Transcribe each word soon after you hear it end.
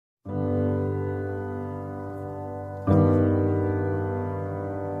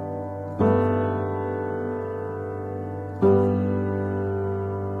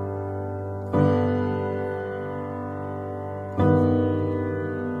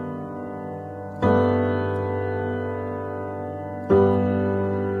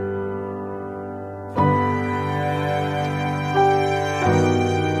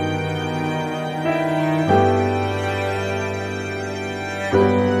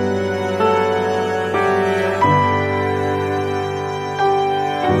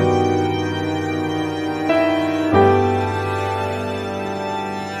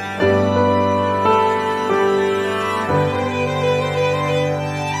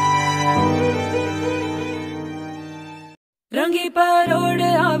रंगी परोड़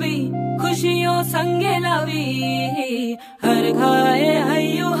आवी खुशियों संगे लावी हर घाए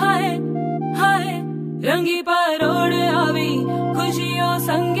हयू हाय हाय रंगी परोड़ आवी खुशियों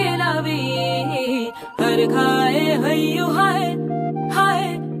संगे लावी हर घाए हयू हाय हाय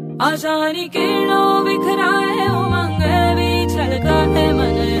आशानी किरणों बिखराए उमंग भी छलकाए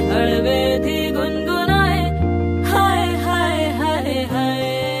मन हड़वे थी गुनगुनाए हाय हाय हाय हाय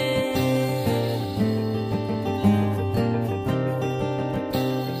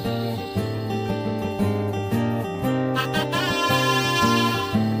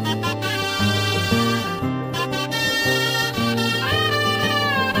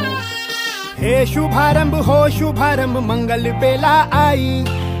हे शुभारंभ हो शुभारंभ मंगल बेला आई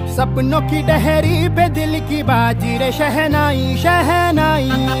सपनों की डहरी पे दिल की बाजी रे शहनाई शहनाई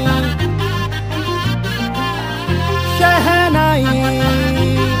शहनाई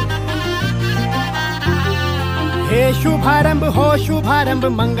हे शुभारंभ हो शुभारंभ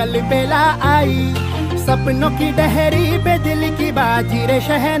मंगल बेला आई सपनों की डहरी पे दिल की बाजी रे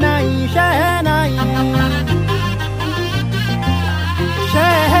शहनाई शहनाई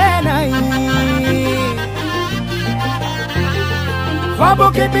शहनाई ख्वाबों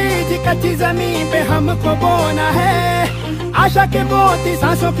के बीच कच्ची जमीन पे हमको बोना है आशा के मोती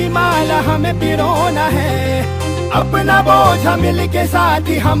सांसों की माला हमें पिरोना है अपना बोझा मिल के साथ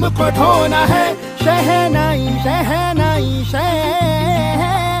ही हमको ढोना है शहनाई शहनाई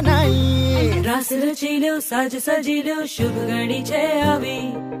शहनाई रास रचीलो साज सजीलो शुभ घड़ी छे आवी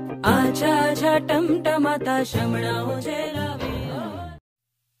आछा आछा टमटमाता शमणाओ छे लावी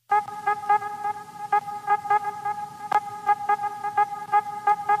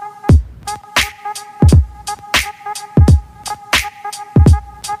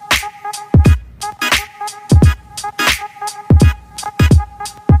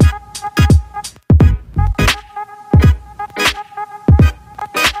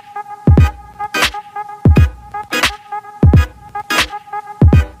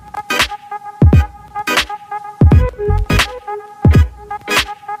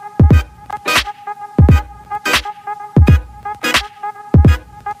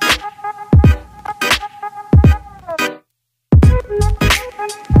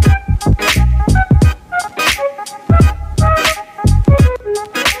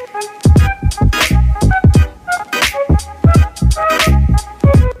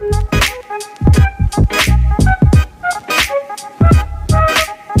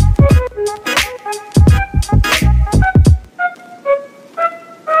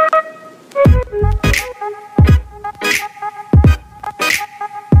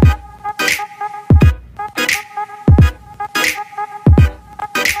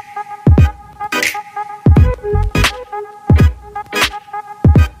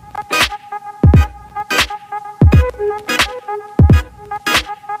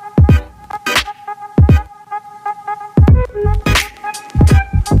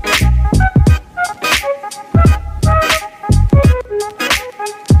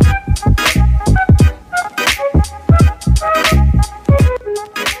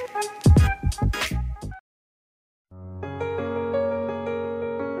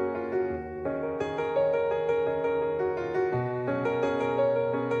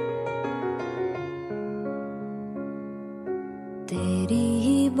तेरी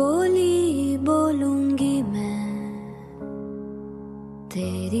ही बोली बोलूंगी मैं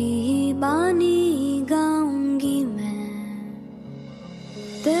तेरी ही बानी गाऊंगी मैं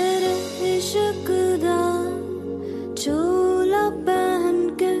तेरे इश्क दा चोला पहन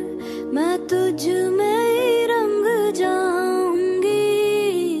के मैं तुझ में ही रंग जाऊंगी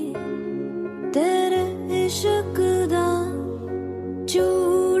तेरे इश्क दा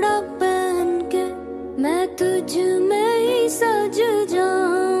चूड़ा पहन के मैं तुझ में ही सज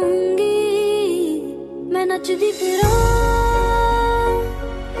जाऊंगी मैं नचदी फिरां